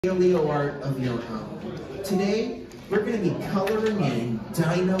paleo art of your own. Today, we're going to be coloring in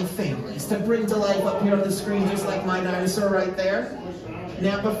dino families to bring to life up here on the screen, just like my dinosaur right there.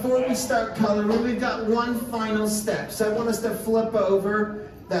 Now, before we start coloring, we've got one final step. So I want us to flip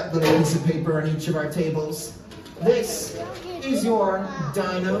over that little piece of paper on each of our tables. This is your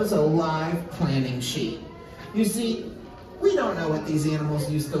Dinos Alive planning sheet. You see, we don't know what these animals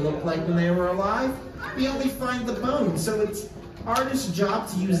used to look like when they were alive. We only find the bones, so it's artists' job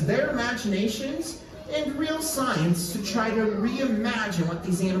to use their imaginations and real science to try to reimagine what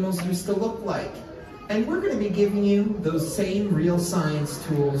these animals used to look like. And we're going to be giving you those same real science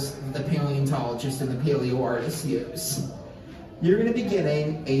tools the paleontologists and the paleo artists use. You're going to be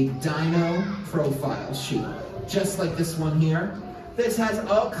getting a dino profile sheet, just like this one here. This has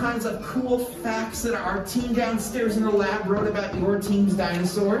all kinds of cool facts that our team downstairs in the lab wrote about your team's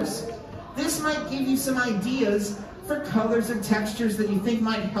dinosaurs. This might give you some ideas for colors and textures that you think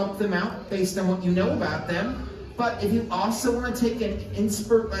might help them out based on what you know about them. But if you also want to take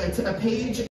a page